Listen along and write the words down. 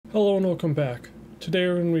Hello and welcome back. Today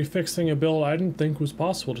we're going to be fixing a build I didn't think was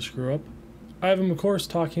possible to screw up. I am of course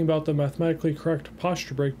talking about the mathematically correct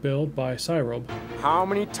posture break build by Cyrobe. How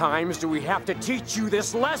many times do we have to teach you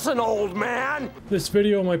this lesson, old man? This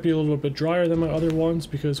video might be a little bit drier than my other ones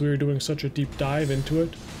because we were doing such a deep dive into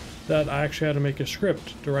it that I actually had to make a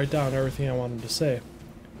script to write down everything I wanted to say.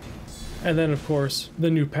 And then of course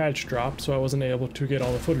the new patch dropped, so I wasn't able to get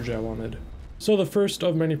all the footage I wanted. So the first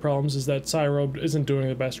of many problems is that Cyrobe isn't doing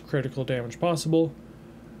the best critical damage possible.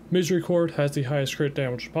 Misericord has the highest crit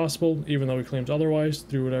damage possible, even though he claims otherwise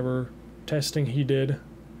through whatever testing he did.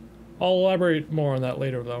 I'll elaborate more on that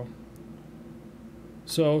later though.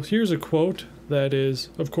 So here's a quote that is,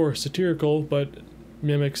 of course, satirical, but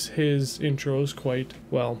mimics his intros quite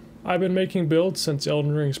well. I've been making builds since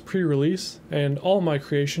Elden Ring's pre-release, and all my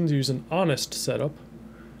creations use an honest setup.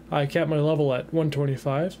 I cap my level at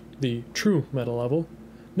 125, the true meta level,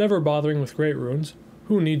 never bothering with great runes,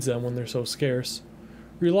 who needs them when they're so scarce,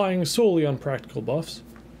 relying solely on practical buffs,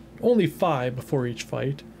 only 5 before each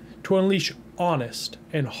fight, to unleash honest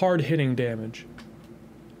and hard-hitting damage.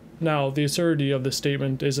 Now, the absurdity of this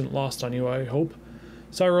statement isn't lost on you, I hope.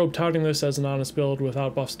 Cyrobe touting this as an honest build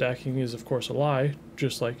without buff stacking is of course a lie,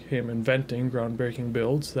 just like him inventing groundbreaking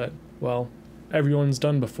builds that, well, everyone's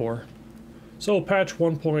done before. So patch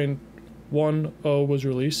 1.10 was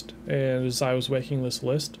released, and as I was making this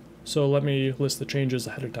list, so let me list the changes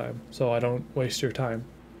ahead of time, so I don't waste your time.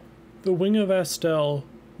 The Wing of Astel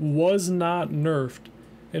was not nerfed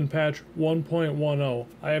in patch 1.10.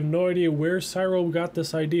 I have no idea where Cyrobe got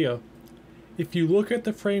this idea. If you look at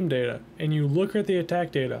the frame data, and you look at the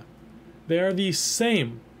attack data, they are the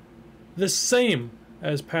same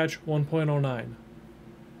as patch 1.09.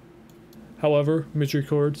 However,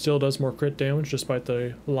 Misericord still does more crit damage despite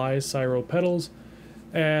the lies Cyrobe peddles,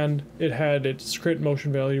 and it had its crit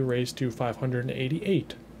motion value raised to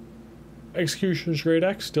 588. Executioner's Great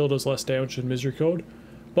Axe still does less damage than Misericord,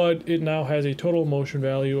 but it now has a total motion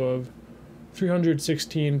value of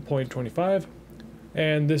 316.25,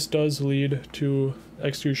 and this does lead to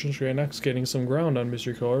Executioner's Great Axe getting some ground on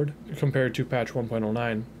Misericord compared to patch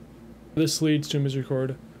 1.09. This leads to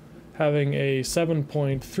Misericord having a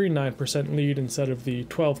 7.39% lead instead of the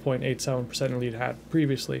 12.87% lead it had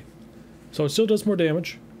previously. So it still does more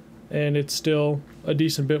damage, and it's still a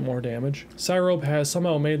decent bit more damage. Cyrobe has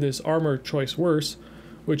somehow made this armor choice worse,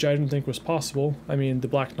 which I didn't think was possible. I mean, the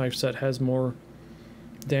Black Knife set has more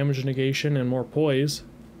damage negation and more poise,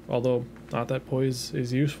 although not that poise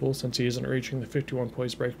is useful since he isn't reaching the 51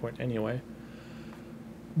 poise breakpoint anyway.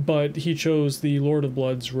 But he chose the Lord of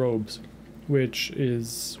Blood's robes, which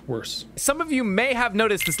is worse. Some of you may have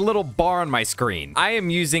noticed this little bar on my screen. I am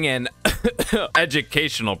using an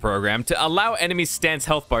educational program to allow enemy stance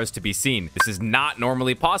health bars to be seen. This is not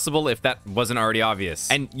normally possible if that wasn't already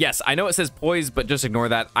obvious. And yes, I know it says poise, but just ignore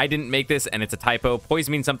that. I didn't make this and it's a typo. Poise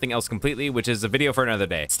means something else completely, which is a video for another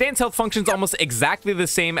day. Stance health functions almost exactly the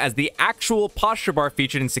same as the actual posture bar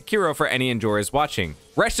featured in Sekiro for any enjoyers watching.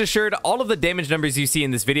 Rest assured, all of the damage numbers you see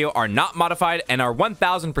in this video are not modified and are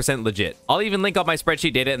 1000% legit. I'll even link up my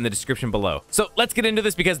spreadsheet data in the description below. So let's get into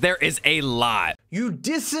this because there is a lot. You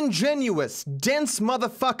disingenuous, dense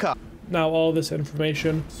motherfucker. Now all this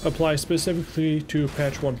information applies specifically to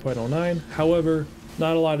patch 1.09, however,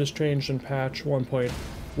 not a lot has changed in patch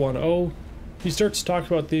 1.10. He starts to talk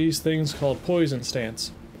about these things called poise and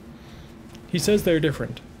stance. He says they're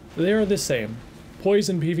different. They are the same. Poise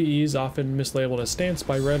in PvE is often mislabeled as stance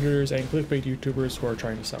by Redditors and clickbait YouTubers who are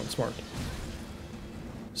trying to sound smart.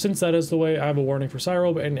 Since that is the way, I have a warning for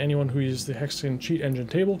Cyrobe and anyone who uses the Hexagon cheat engine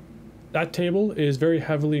table. That table is very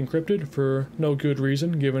heavily encrypted for no good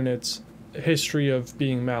reason given its history of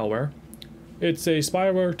being malware. It's a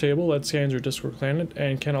spyware table that scans your Discord planet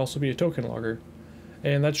and can also be a token logger.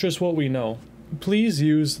 And that's just what we know. Please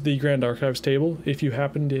use the Grand Archives table if you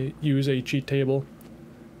happen to use a cheat table.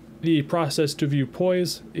 The process to view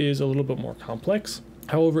poise is a little bit more complex.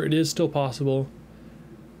 However, it is still possible,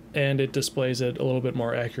 and it displays it a little bit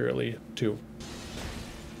more accurately too.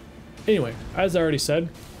 Anyway, as I already said,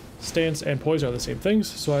 stance and poise are the same things,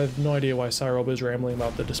 so I have no idea why Cyrobe is rambling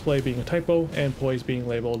about the display being a typo and poise being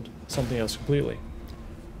labeled something else completely.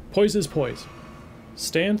 Poise is poise.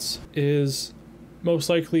 Stance is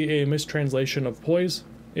most likely a mistranslation of poise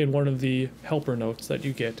in one of the helper notes that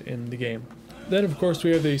you get in the game. Then of course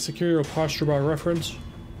we have the Sekiro posture bar reference,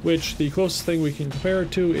 which the closest thing we can compare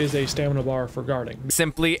it to is a stamina bar for guarding.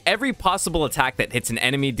 Simply, every possible attack that hits an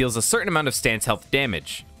enemy deals a certain amount of stance health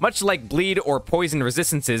damage. Much like bleed or poison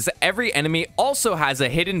resistances, every enemy also has a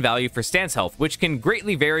hidden value for stance health, which can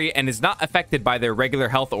greatly vary and is not affected by their regular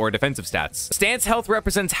health or defensive stats. Stance health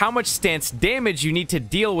represents how much stance damage you need to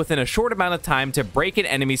deal within a short amount of time to break an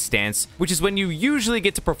enemy's stance, which is when you usually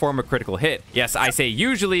get to perform a critical hit. Yes, I say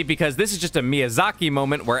usually because this is just a Miyazaki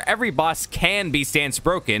moment where every boss can be stance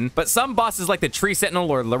broken, but some bosses like the Tree Sentinel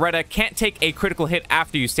or Loretta can't take a critical hit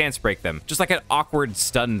after you stance break them, just like an awkward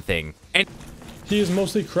stun thing. And he is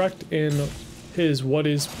mostly correct in his what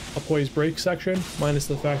is a poise break section, minus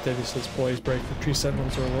the fact that he says poise break for Tree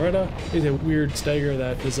Sentinels or Loretta is a weird stagger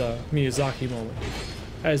that is a Miyazaki moment,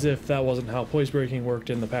 as if that wasn't how poise breaking worked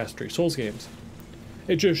in the past 3 Souls games.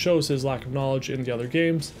 It just shows his lack of knowledge in the other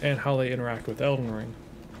games and how they interact with Elden Ring.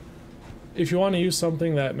 If you want to use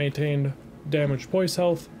something that maintained damaged poise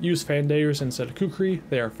health, use Fan Daggers instead of Kukri.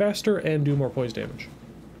 They are faster and do more poise damage.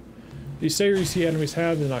 The stagger you see enemies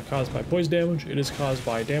have is not caused by poise damage, it is caused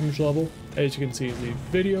by damage level, as you can see in the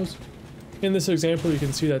videos. In this example, you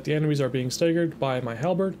can see that the enemies are being staggered by my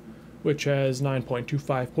halberd, which has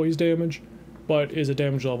 9.25 poise damage, but is a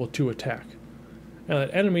damage level 2 attack. And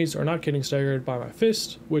that enemies are not getting staggered by my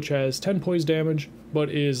fist, which has 10 poise damage,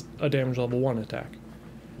 but is a damage level 1 attack.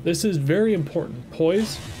 This is very important.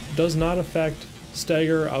 Poise does not affect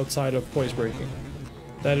stagger outside of poise breaking.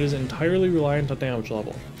 That is entirely reliant on damage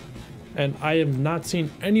level. And I have not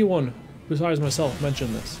seen anyone besides myself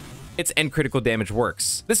mention this. and critical damage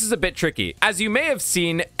works. This is a bit tricky. As you may have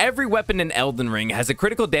seen, every weapon in Elden Ring has a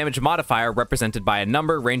critical damage modifier represented by a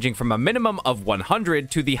number ranging from a minimum of 100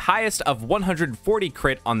 to the highest of 140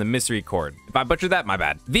 crit on the Misericord. If I butchered that, my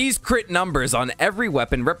bad. These crit numbers on every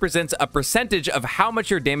weapon represents a percentage of how much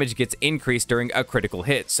your damage gets increased during a critical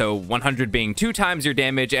hit, so 100 being 2 times your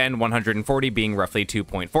damage and 140 being roughly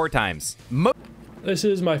 2.4 times. This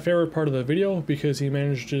is my favorite part of the video because he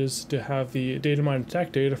manages to have the data mine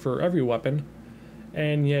attack data for every weapon,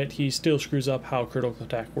 and yet he still screws up how critical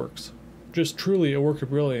attack works. Just truly a work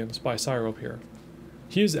of brilliance by Syrope here.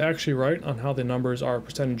 He is actually right on how the numbers are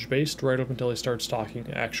percentage based right up until he starts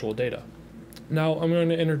talking actual data. Now I'm going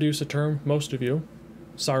to introduce a term most of you,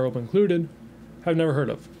 Syrope included, have never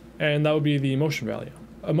heard of, and that would be the motion value.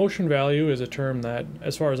 A motion value is a term that,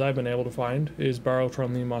 as far as I've been able to find, is borrowed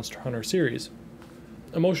from the Monster Hunter series.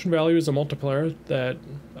 A motion value is a multiplier that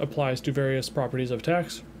applies to various properties of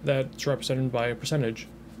attacks that's represented by a percentage,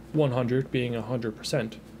 100 being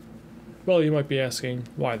 100%. Well, you might be asking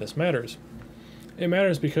why this matters. It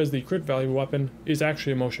matters because the crit value weapon is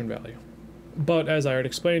actually a motion value. But as I already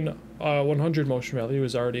explained, 100 motion value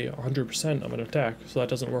is already 100% of an attack, so that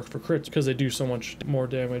doesn't work for crits because they do so much more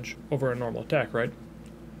damage over a normal attack, right?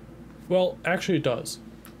 Well, actually it does.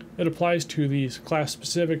 It applies to the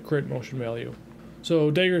class-specific crit motion value.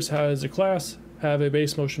 So daggers as a class have a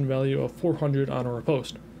base motion value of 400 on a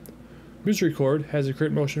riposte. Misericord has a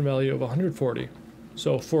crit motion value of 140,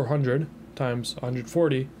 so 400 times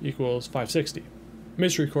 140 equals 560.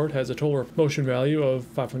 Misericord has a total motion value of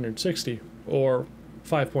 560, or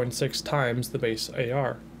 5.6 times the base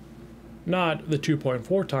AR. Not the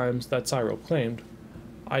 2.4 times that Syrope claimed.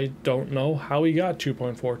 I don't know how he got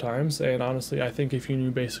 2.4 times, and honestly I think if you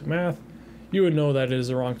knew basic math, you would know that it is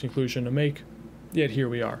the wrong conclusion to make. Yet here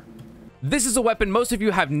we are. This is a weapon most of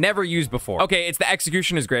you have never used before. Okay, it's the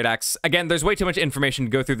Executioner's Great Axe. Again, there's way too much information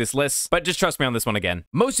to go through this list, but just trust me on this one again.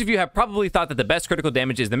 Most of you have probably thought that the best critical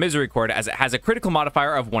damage is the Misericord, as it has a critical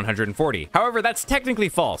modifier of 140. However, that's technically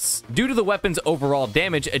false. Due to the weapon's overall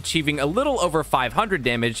damage achieving a little over 500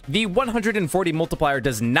 damage, the 140 multiplier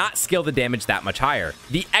does not scale the damage that much higher.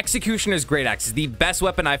 The Executioner's Great Axe is the best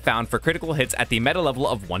weapon I've found for critical hits at the meta level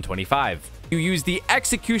of 125. You use the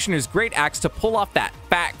Executioner's Great Axe to pull off that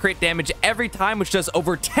fat crit damage every time, which does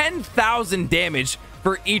over 10,000 damage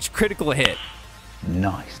for each critical hit.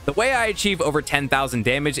 Nice. The way I achieve over 10,000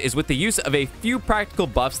 damage is with the use of a few practical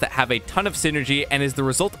buffs that have a ton of synergy and is the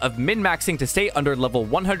result of min-maxing to stay under level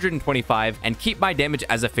 125 and keep my damage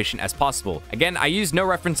as efficient as possible. Again, I use no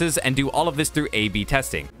references and do all of this through A/B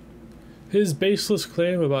testing. His baseless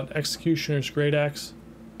claim about Executioner's Great Axe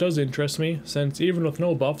does interest me, since even with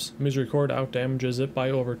no buffs, Misericord outdamages it by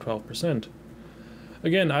over 12%.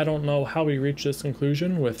 Again, I don't know how he reached this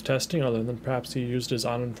conclusion with testing, other than perhaps he used his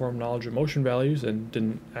uninformed knowledge of motion values and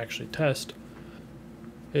didn't actually test.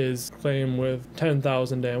 His claim with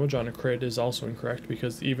 10,000 damage on a crit is also incorrect,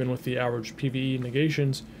 because even with the average PvE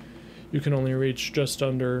negations, you can only reach just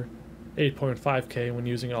under 8.5k when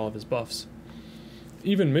using all of his buffs.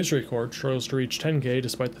 Even Misericord struggles to reach 10k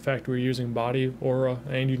despite the fact we're using body, aura,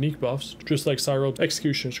 and unique buffs, just like Syrope's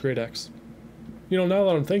Executioner's Great Axe. You know, now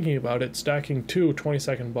that I'm thinking about it, stacking two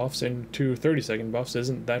 20-second buffs and two 30-second buffs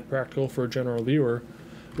isn't that practical for a general viewer,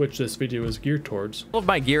 which this video is geared towards. All of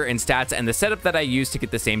my gear and stats and the setup that I use to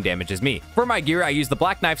get the same damage as me. For my gear, I use the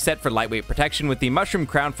Black Knife set for lightweight protection with the Mushroom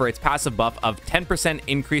Crown for its passive buff of 10%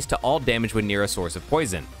 increase to all damage when near a source of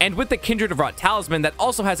poison. And with the Kindred of Rot Talisman that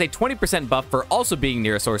also has a 20% buff for also being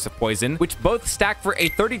near a source of poison, which both stack for a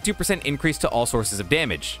 32% increase to all sources of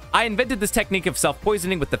damage. I invented this technique of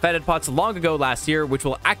self-poisoning with the Fetid Pots long ago last year, which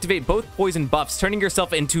will activate both poison buffs, turning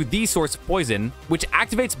yourself into the source of poison, which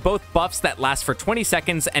activates both buffs that last for 20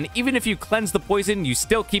 seconds, and even if you cleanse the poison, you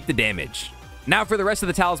still keep the damage. Now for the rest of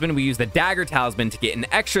the talisman, we use the Dagger Talisman to get an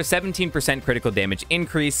extra 17% critical damage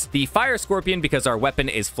increase, the Fire Scorpion because our weapon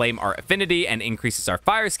is Flame Art Affinity and increases our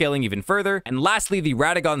fire scaling even further, and lastly the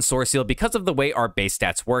Radagon Sword Seal because of the way our base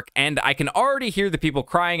stats work, and I can already hear the people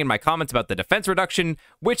crying in my comments about the defense reduction,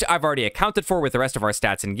 which I've already accounted for with the rest of our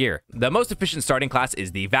stats and gear. The most efficient starting class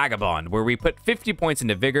is the Vagabond, where we put 50 points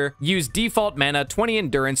into Vigor, use default mana, 20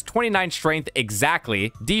 Endurance, 29 Strength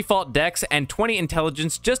exactly, default Dex, and 20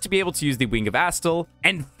 Intelligence just to be able to use the Wing of Astel,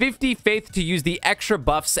 and 50 Faith to use the extra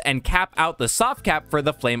buffs and cap out the soft cap for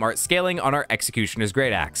the Flame Art scaling on our Executioner's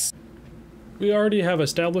Great Axe. We already have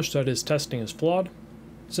established that his testing is flawed.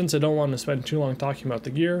 Since I don't want to spend too long talking about the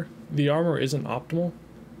gear, the armor isn't optimal,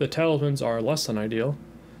 the talismans are less than ideal,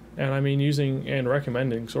 and I mean using and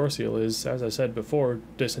recommending Source Seal is, as I said before,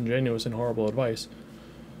 disingenuous and horrible advice.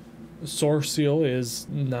 Source Seal is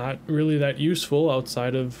not really that useful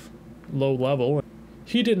outside of low level.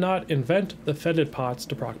 He did not invent the Fetid Pots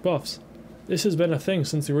to proc buffs. This has been a thing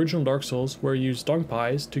since the original Dark Souls, where you use Dung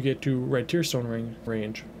Pies to get to Red Tearstone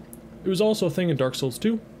range. It was also a thing in Dark Souls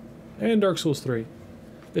 2 and Dark Souls 3.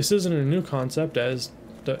 This isn't a new concept,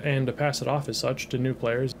 and to pass it off as such to new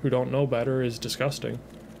players who don't know better is disgusting.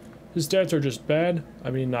 His stats are just bad. I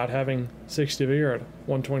mean, not having 60 Vigor at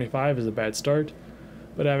 125 is a bad start,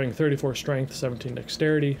 but having 34 Strength, 17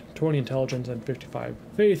 Dexterity, 20 Intelligence, and 55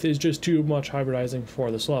 Faith is just too much hybridizing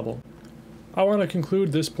for this level. I want to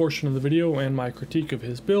conclude this portion of the video and my critique of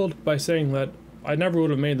his build by saying that I never would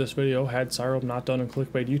have made this video had Cyro not done a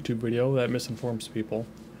clickbait YouTube video that misinforms people.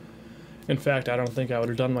 In fact, I don't think I would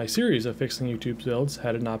have done my series of fixing YouTube's builds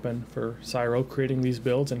had it not been for Cyro creating these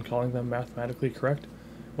builds and calling them mathematically correct,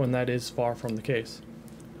 when that is far from the case.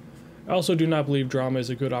 I also do not believe drama is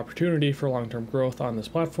a good opportunity for long-term growth on this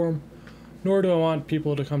platform, nor do I want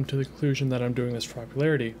people to come to the conclusion that I'm doing this for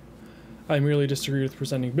popularity. I merely disagree with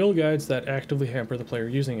presenting build guides that actively hamper the player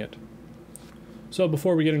using it. So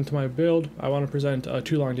before we get into my build, I want to present a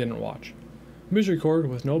Too Long Didn't Watch. Misericord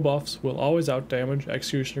with no buffs will always outdamage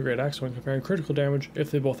Executioner Great Axe when comparing critical damage if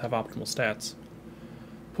they both have optimal stats.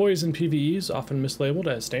 Poise in PvE is often mislabeled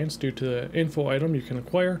as stance due to the info item you can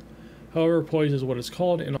acquire. However, Poise is what it's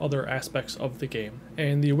called in other aspects of the game.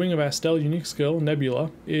 And the Wing of Astel unique skill,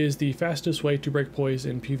 Nebula, is the fastest way to break Poise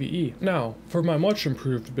in PvE. Now, for my much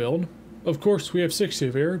improved build, of course we have 60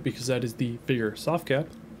 Vigor because that is the Vigor soft cap.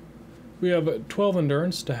 We have 12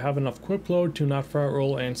 Endurance to have enough Quip Load to not fire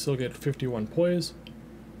roll and still get 51 Poise.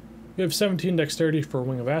 We have 17 Dexterity for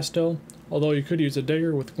Wing of Astel, although you could use a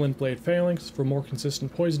Dagger with Glint Blade Phalanx for more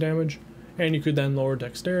consistent Poise damage, and you could then lower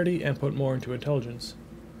Dexterity and put more into Intelligence.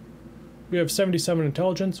 We have 77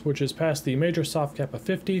 Intelligence, which is past the major soft cap of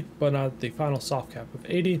 50, but not the final soft cap of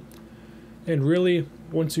 80. And really,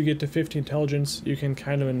 once you get to 50 Intelligence, you can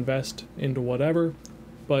kind of invest into whatever,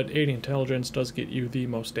 but 80 Intelligence does get you the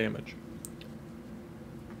most damage.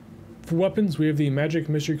 For weapons, we have the Magic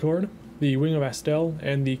Misericord, the Wing of Astel,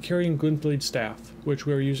 and the Carrying Glintblade Staff, which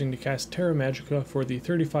we are using to cast Terra Magica for the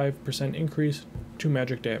 35% increase to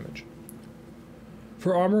magic damage.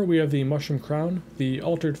 For armor, we have the Mushroom Crown, the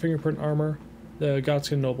Altered Fingerprint Armor, the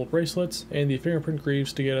Godskin Noble Bracelets, and the Fingerprint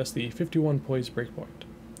Greaves to get us the 51 Poise Breakpoint.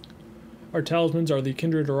 Our talismans are the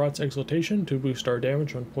Kindred of Rot's Exaltation to boost our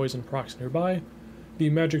damage when poison procs nearby, the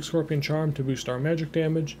Magic Scorpion Charm to boost our magic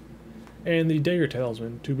damage, and the Dagger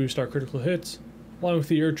Talisman to boost our critical hits, along with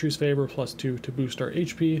the Erdtree's Favor +2 to boost our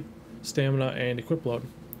HP, stamina, and equip load.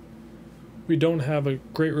 We don't have a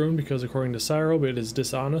great rune because according to Cyro it is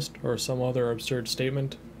dishonest or some other absurd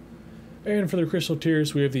statement. And for the Crystal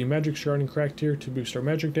Tiers we have the Magic Sharding Crack Tier to boost our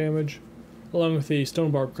magic damage, along with the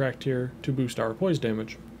Stone Barb Crack Tier to boost our poise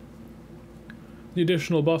damage. The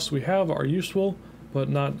additional buffs we have are useful, but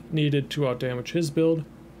not needed to outdamage his build,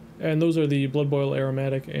 and those are the Blood Boil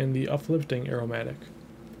Aromatic and the Uplifting Aromatic.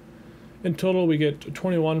 In total we get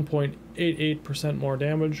 21.88% more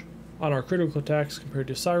damage on our critical attacks compared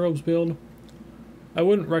to Cyro's build. I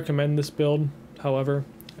wouldn't recommend this build, however,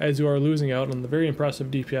 as you are losing out on the very impressive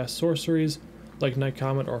DPS sorceries like Night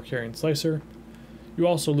Comet or Carrion Slicer. You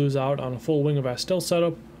also lose out on a full Wing of Astel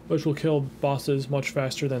setup, which will kill bosses much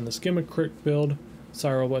faster than the Skimmick Crit build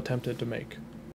Cyro attempted to make.